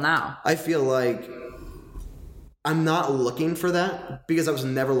do you feel now? I feel like I'm not looking for that because I was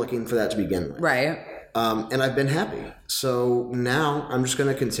never looking for that to begin with. Right. And I've been happy. So now I'm just going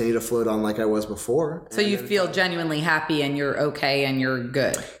to continue to float on like I was before. So you feel genuinely happy and you're okay and you're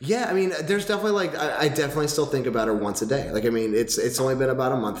good. Yeah. I mean, there's definitely like, I definitely still think about her once a day. Like, I mean, it's only been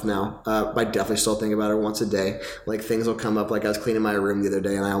about a month now. I definitely still think about her once a day. Like things will come up. Like I was cleaning my room the other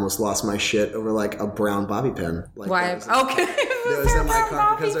day and I almost lost my shit over like a brown bobby pin. Like, why? Okay. It was in my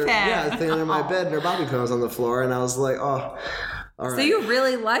car because I was laying in my bed and her bobby pin was on the floor and I was like, oh. All right. So you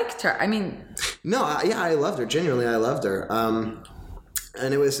really liked her? I mean, no, I loved her. Genuinely, I loved her.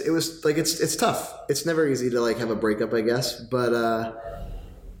 And it was like it's tough. It's never easy to like have a breakup, I guess. But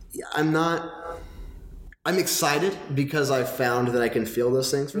I'm excited because I found that I can feel those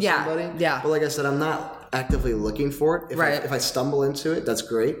things for somebody. Yeah. But like I said, I'm not actively looking for it. If I stumble into it, that's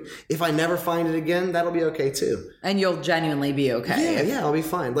great. If I never find it again, that'll be okay too. And you'll genuinely be okay. Yeah, I'll be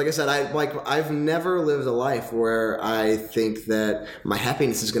fine. Like I said, I've never lived a life where I think that my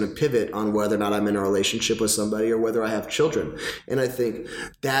happiness is going to pivot on whether or not I'm in a relationship with somebody or whether I have children. And I think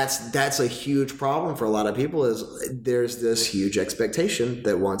that's a huge problem for a lot of people is there's this huge expectation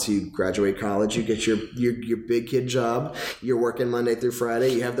that once you graduate college, you get your big kid job, you're working Monday through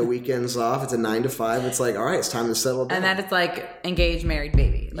Friday, you have the weekends off, it's a 9 to 5, it's like, all right, it's time to settle down. And then it's like engaged, married,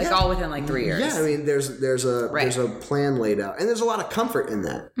 baby, like all within like 3 years. Yeah, I mean, there's a plan laid out, and there's a lot of comfort in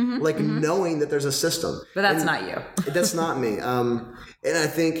that, knowing that there's a system. But that's not you. That's not me. And I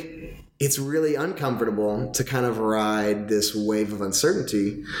think it's really uncomfortable to kind of ride this wave of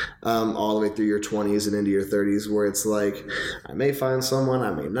uncertainty all the way through your 20s and into your 30s, where it's like, I may find someone, I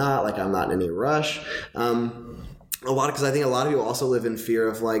may not. Like, I'm not in any rush. Because I think a lot of people also live in fear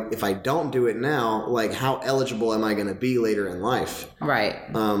of like, if I don't do it now, like how eligible am I going to be later in life? Right.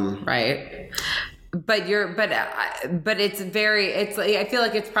 Right. But I feel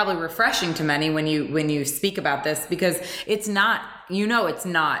like it's probably refreshing to many when you speak about this because it's not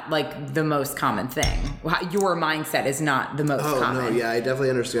like the most common thing. Your mindset is not the most common. Oh no, yeah, I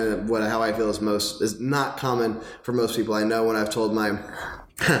definitely understand how I feel is not common for most people. I know when I've told my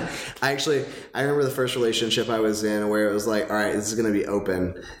I remember the first relationship I was in where it was like, all right, this is going to be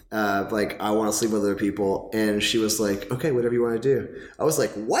open. Like, I want to sleep with other people. And she was like, okay, whatever you want to do. I was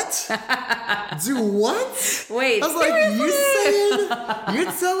like, what? Do what? Wait, I was like,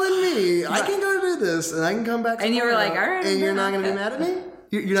 you're telling me I can go do this and I can come back tomorrow, and you were like, all right. And you're not going to be mad at me?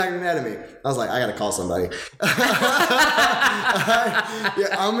 You're not going to be mad at me. I was like, I got to call somebody.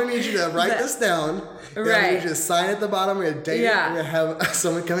 Yeah, I'm going to need you to write this down. Right. I'm going to need you to sign at the bottom. We're going to date it. We're going to have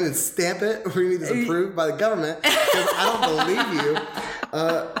someone come in and stamp it. We're going to need this approved by the government because I don't believe you.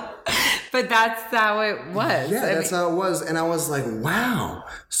 But that's how it was. Yeah, that's how it was. And I was like, wow,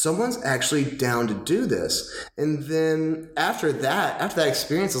 someone's actually down to do this. And then after that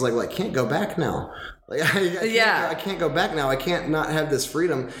experience, I was like, well, I can't go back now. Like, I can't go back now. I can't not have this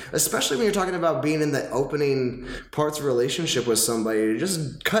freedom, especially when you're talking about being in the opening parts of a relationship with somebody. To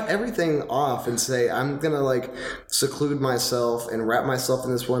just cut everything off and say, I'm going to like seclude myself and wrap myself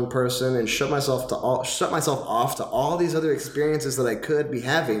in this one person and shut myself off to all these other experiences that I could be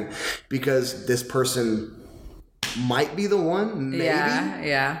having because this person might be the one. Maybe.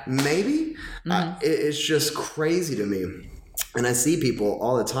 Yeah. Maybe. Mm-hmm. It's just crazy to me. And I see people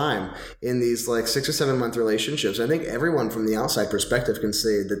all the time in these like 6 or 7 month relationships. I think everyone from the outside perspective can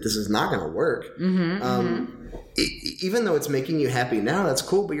say that this is not going to work. Even though it's making you happy now, that's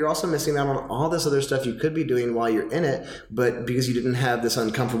cool. But you're also missing out on all this other stuff you could be doing while you're in it. But because you didn't have this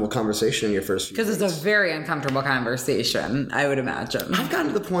uncomfortable conversation in your first few days. Because it's a very uncomfortable conversation, I would imagine. I've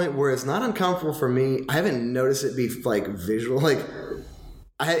gotten to the point where it's not uncomfortable for me. I haven't noticed it be like visual. Like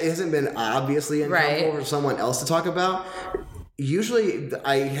it hasn't been obviously uncomfortable for someone else to talk about. Usually,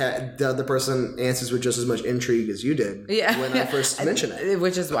 the other person answers with just as much intrigue as you did when I first mentioned it.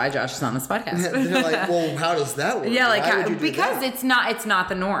 Which is why Josh is on this podcast. They're like, well, how does that work? Yeah, like because it's not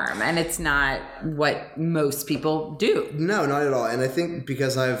the norm, and it's not what most people do. No, not at all. And I think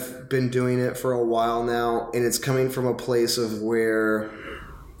because I've been doing it for a while now, and it's coming from a place of where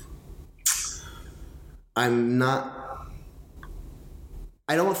I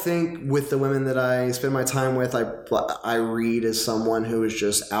don't think with the women that I spend my time with, I read as someone who is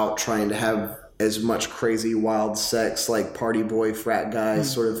just out trying to have as much crazy wild sex, like party boy frat guy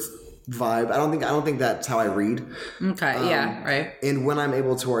sort of vibe. I don't think that's how I read. Okay, yeah, right. And when I'm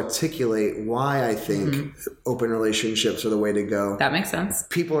able to articulate why I think open relationships are the way to go, that makes sense.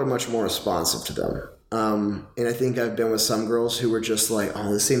 People are much more responsive to them. And I think I've been with some girls who were just like,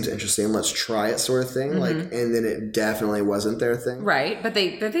 oh, this seems interesting, let's try it, sort of thing. Like, and then it definitely wasn't their thing. Right, but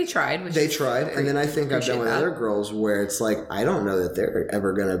they tried. They tried, and then I think I've been with other girls where it's like, I don't know that they're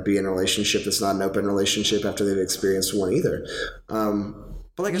ever going to be in a relationship that's not an open relationship after they've experienced one either.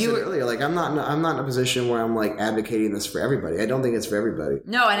 But like I said earlier, like I'm not in a position where I'm like advocating this for everybody. I don't think it's for everybody.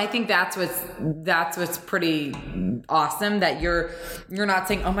 No, and I think that's what's pretty awesome, that you're not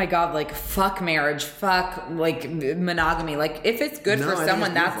saying, oh my God, like fuck marriage, fuck like monogamy. Like if it's good for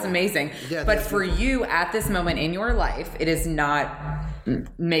someone, that's amazing. Yeah, but for you at this moment in your life, it is not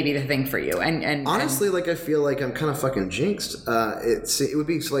maybe the thing for you. And honestly, like I feel like I'm kind of fucking jinxed. It would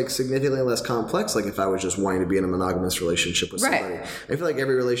be like significantly less complex, like if I was just wanting to be in a monogamous relationship with somebody. Right. I feel like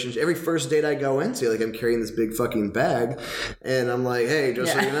every first date I go into, like I'm carrying this big fucking bag, and I'm like, hey,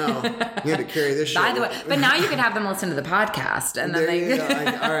 just so you know, you have to carry this shit. By the way, but now you can have them listen to the podcast, and then there you go.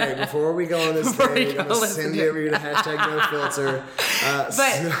 All right, before we go on this thing, we're gonna send you over here to #NoFilter.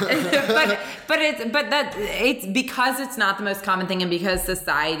 But it's because it's not the most common thing, and because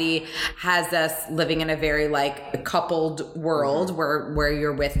society has us living in a very like coupled world where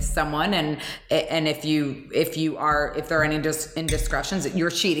you're with someone, and if there are any indiscretions, you're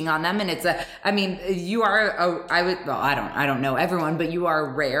cheating on them, and I don't know everyone, but you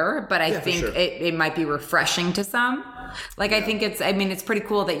are rare, but I think it might be refreshing to some. Like, I think it's pretty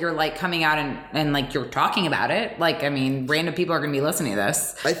cool that you're like coming out and like you're talking about it. Like, I mean, random people are going to be listening to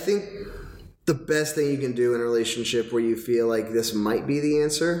this. I think the best thing you can do in a relationship where you feel like this might be the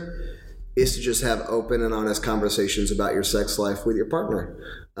answer is to just have open and honest conversations about your sex life with your partner.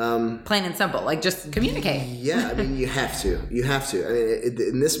 Plain and simple, like just communicate. Yeah, I mean, you have to. I mean,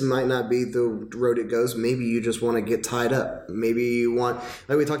 and this might not be the road it goes. Maybe you just want to get tied up. Maybe you want,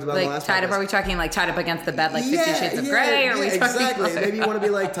 like we talked about like in the last tied podcast. Up. Are we talking like tied up against the bed like 50 Shades of Grey? Or are we exactly. Maybe you want to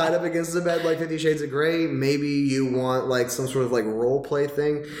be like tied up against the bed like 50 Shades of Grey. Maybe you want like some sort of like role play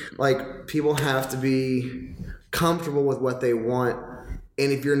thing. Like, people have to be comfortable with what they want.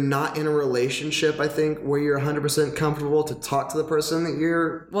 And if you're not in a relationship, I think, where you're 100% comfortable to talk to the person that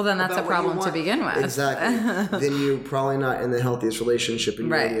you're... Well, then that's a problem to begin with. Exactly. Then you're probably not in the healthiest relationship, and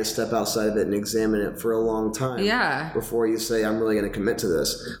you need to step outside of it and examine it for a long time. Yeah. Before you say, I'm really going to commit to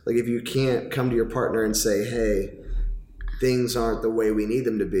this. Like, if you can't come to your partner and say, hey, things aren't the way we need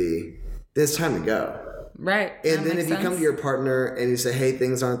them to be, then it's time to go. Right. And then if you come to your partner and you say, hey,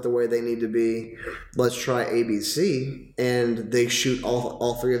 things aren't the way they need to be, let's try ABC, and they shoot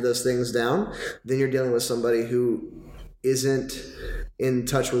all three of those things down, then you're dealing with somebody who isn't in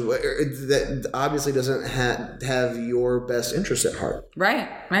touch with that obviously doesn't have your best interest at heart. Right.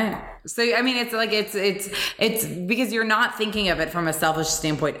 So, I mean, it's like, it's because you're not thinking of it from a selfish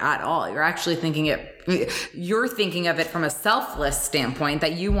standpoint at all. You're actually thinking of it from a selfless standpoint,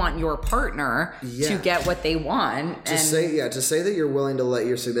 that you want your partner to get what they want. To say that you're willing to let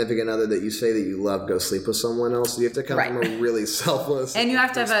your significant other that you say that you love go sleep with someone else, you have to come from a really selfless, and you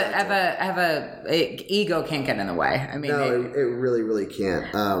have to have a ego can't get in the way. I mean, no, it really, really can't.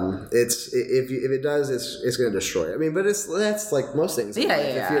 If it does, it's going to destroy it. I mean, but that's like most things.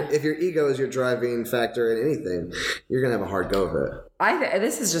 If your ego is your driving factor in anything, you're going to have a hard go of it. I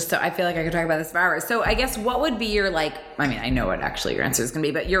feel like I could talk about this for hours. So I guess what would be your, like, I mean, I know what actually your answer is going to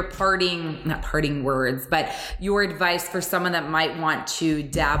be, but your not parting words, but your advice for someone that might want to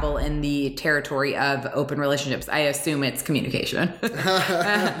dabble in the territory of open relationships. I assume it's communication.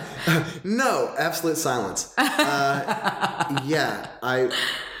 No, absolute silence. I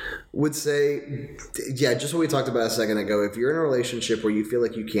would say, just what we talked about a second ago. If you're in a relationship where you feel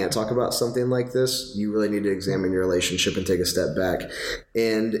like you can't talk about something like this, you really need to examine your relationship and take a step back.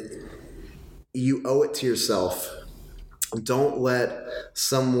 And you owe it to yourself. Don't let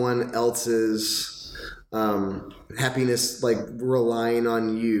someone else's happiness, like relying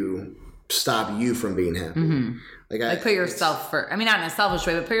on you, stop you from being happy. Mm-hmm. Like put yourself first. I mean, not in a selfish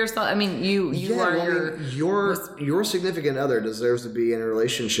way, but put yourself. I mean, your significant other deserves to be in a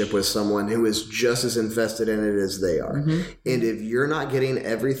relationship with someone who is just as invested in it as they are. Mm-hmm. And if you're not getting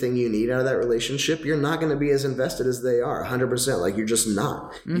everything you need out of that relationship, you're not going to be as invested as they are. 100%. Like, you're just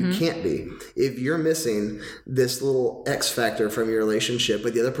not. Mm-hmm. You can't be. If you're missing this little X factor from your relationship,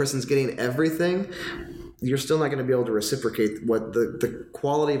 but the other person's getting everything, you're still not going to be able to reciprocate what the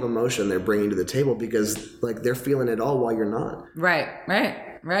quality of emotion they're bringing to the table, because like they're feeling it all while you're not. Right.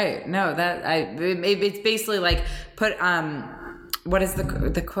 No, it's basically like what is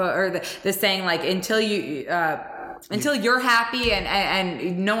the quote or the saying, like, until you're happy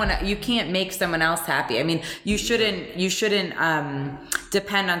and no one, you can't make someone else happy. I mean, you shouldn't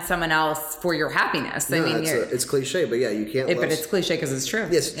depend on someone else for your happiness. No, it's cliche, but yeah, you can't. But it's cliche because it's true.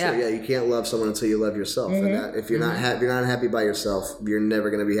 Yes, it's true. Yeah, you can't love someone until you love yourself. And that, if you're not happy by yourself, you're never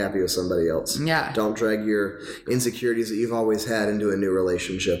going to be happy with somebody else. Yeah. Don't drag your insecurities that you've always had into a new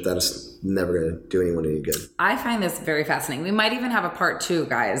relationship. That is never going to do anyone any good. I find this very fascinating. We might even have a part 2,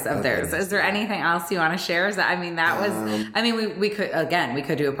 guys, of theirs. Is there anything else you want to share? We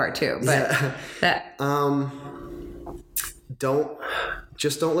could do a part 2, but don't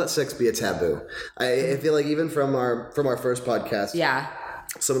let sex be a taboo. I feel like even from our first podcast,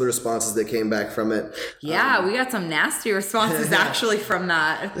 some of the responses that came back from it. Yeah, we got some nasty responses actually from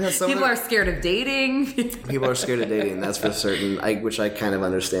that. People are scared of dating. People are scared of dating, that's for certain, which I kind of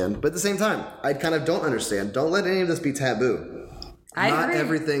understand. But at the same time, I kind of don't understand. Don't let any of this be taboo. Not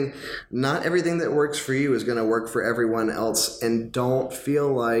everything that works for you is going to work for everyone else, and don't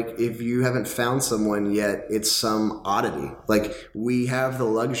feel like if you haven't found someone yet, it's some oddity. Like, we have the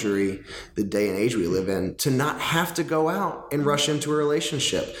luxury, the day and age we live in, to not have to go out and rush into a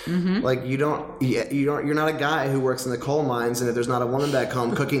relationship. Like, you're not a guy who works in the coal mines, and if there's not a woman back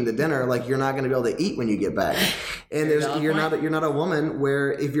home cooking the dinner, like, you're not going to be able to eat when you get back. And you're not a woman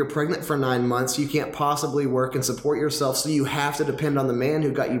where if you're pregnant for 9 months, you can't possibly work and support yourself, so you have to depend on the man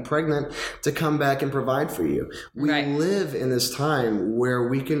who got you pregnant to come back and provide for you. We live in this time where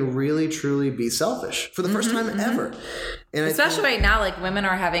we can really truly be selfish for the first time ever. And especially right now, like, women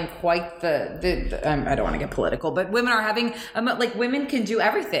are having quite the I don't want to get political, but women are having, women can do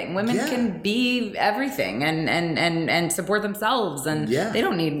everything. Women can be everything and support themselves, and they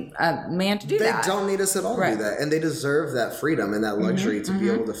don't need a man to do that. They don't need us at all to do that. And they deserve that freedom and that luxury to be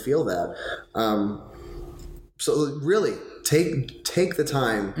able to feel that. So really, take the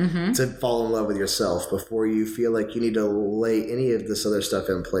time to fall in love with yourself before you feel like you need to lay any of this other stuff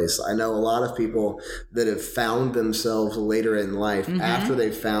in place. I know a lot of people that have found themselves later in life after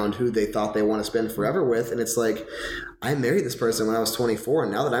they've found who they thought they want to spend forever with, and it's like, I married this person when I was 24,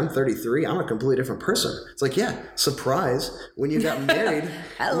 and now that I'm 33, I'm a completely different person. It's like, yeah, surprise. When you got married,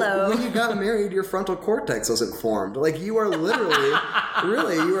 when you got married, your frontal cortex wasn't formed. Like, you are literally,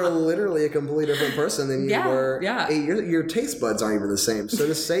 a completely different person than you were 8 years. Your taste buds aren't even the same. So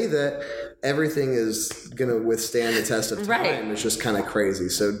to say that everything is going to withstand the test of time is just kind of crazy.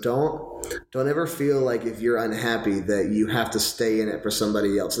 So don't ever feel like if you're unhappy that you have to stay in it for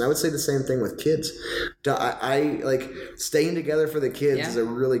somebody else. And I would say the same thing with kids. I like staying together for the kids is a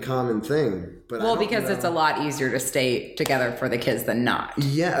really common thing. But because it's a lot easier to stay together for the kids than not.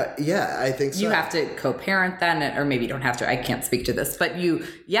 Yeah, I think so. You have to co-parent then, or maybe you don't have to. I can't speak to this, but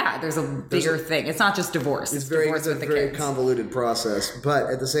there's a bigger thing. It's not just divorce. It's a very convoluted process. But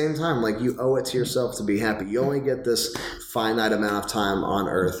at the same time, like, you owe it to yourself to be happy. You only get this finite amount of time on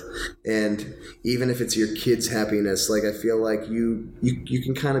earth. And even if it's your kids' happiness, like, I feel like you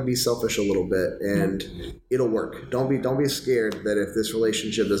can kind of be selfish a little bit, and it'll work. Don't be scared that if this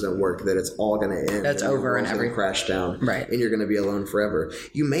relationship doesn't work, that it's all going to end. That's over and everything crash down. Right. And you're going to be alone forever.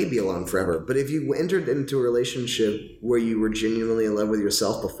 You may be alone forever, but if you entered into a relationship where you were genuinely in love with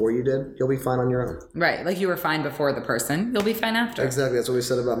yourself before you did, you'll be fine on your own. Right. Like, you were fine before the person, you'll be fine after. Exactly. That's what we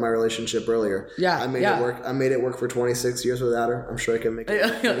said about my relationship earlier. Yeah. I made it work. I made it work for 26 years without her. I'm sure I can make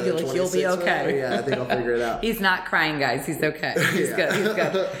it. You'll be okay. Yeah, I think I'll figure it out. He's not crying, guys. He's okay. He's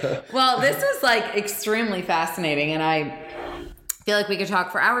good. Well, this was like extremely fascinating, and I feel like we could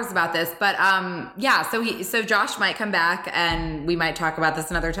talk for hours about this, but so Josh might come back and we might talk about this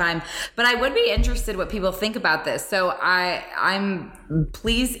another time, but I would be interested what people think about this. So I'm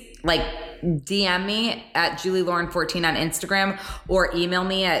please, like, DM me at JulieLauren14 on Instagram, or email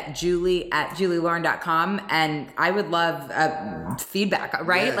me at julie@julielauren.com, and I would love feedback,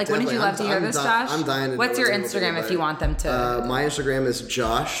 right? Yeah, like, wouldn't you love to hear this, Josh? I'm dying to What's your Instagram if you want them to? My Instagram is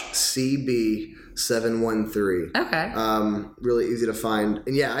JoshCB713. Okay. Really easy to find.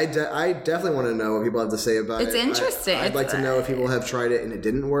 And yeah, I definitely want to know what people have to say about it. It's interesting. I'd like to know if people have tried it and it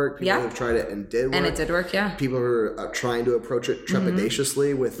didn't work. People who have tried it and did work. And it did work, yeah. People who are trying to approach it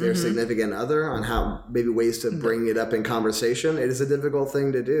trepidatiously with their significant other on how, maybe ways to bring it up in conversation. It is a difficult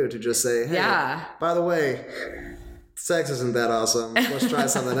thing to do, to just say, hey, by the way, sex isn't that awesome. Let's try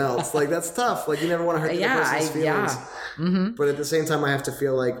something else. Like, that's tough. Like, you never want to hurt the other person's feelings. But at the same time, I have to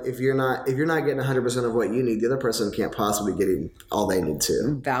feel like if you're not getting 100% of what you need, the other person can't possibly get all they need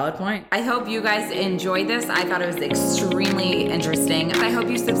to. Valid point. I hope you guys enjoyed this. I thought it was extremely interesting. I hope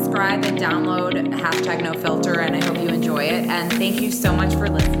you subscribe and download #NoFilter, and I hope you enjoy it. And thank you so much for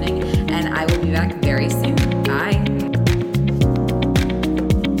listening. And I will be back very soon. Bye.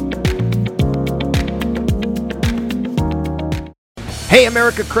 Hey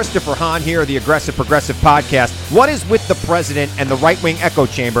America, Christopher Hahn here, the Aggressive Progressive Podcast. What is with the president and the right-wing echo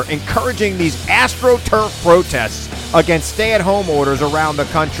chamber encouraging these AstroTurf protests against stay-at-home orders around the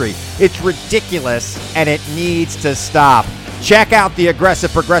country? It's ridiculous and it needs to stop. Check out the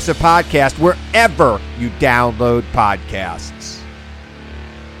Aggressive Progressive Podcast wherever you download podcasts.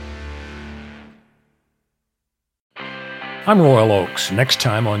 I'm Royal Oakes. Next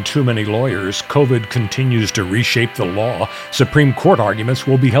time on Too Many Lawyers, COVID continues to reshape the law. Supreme Court arguments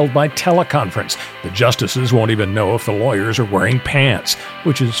will be held by teleconference. The justices won't even know if the lawyers are wearing pants,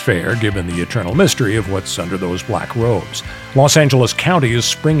 which is fair given the eternal mystery of what's under those black robes. Los Angeles County is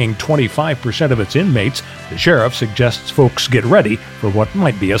springing 25% of its inmates. The sheriff suggests folks get ready for what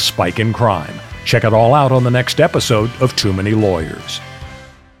might be a spike in crime. Check it all out on the next episode of Too Many Lawyers.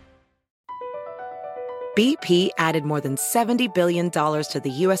 BP added more than $70 billion to the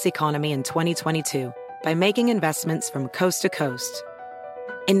U.S. economy in 2022 by making investments from coast to coast.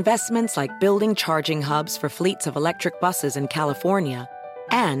 Investments like building charging hubs for fleets of electric buses in California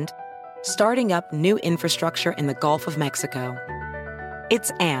and starting up new infrastructure in the Gulf of Mexico.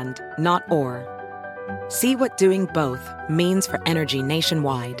 It's and, not or. See what doing both means for energy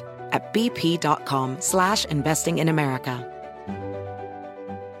nationwide at bp.com/investing in America.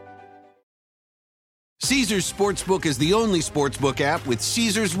 Caesars Sportsbook is the only sportsbook app with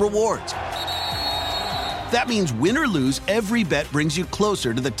Caesars Rewards. That means win or lose, every bet brings you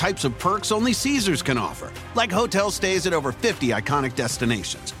closer to the types of perks only Caesars can offer. Like hotel stays at over 50 iconic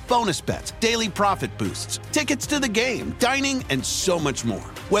destinations, bonus bets, daily profit boosts, tickets to the game, dining, and so much more.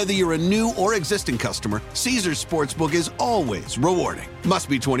 Whether you're a new or existing customer, Caesars Sportsbook is always rewarding. Must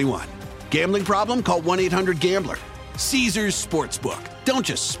be 21. Gambling problem? Call 1-800-GAMBLER. Caesars Sportsbook. Don't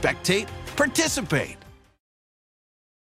just spectate, participate.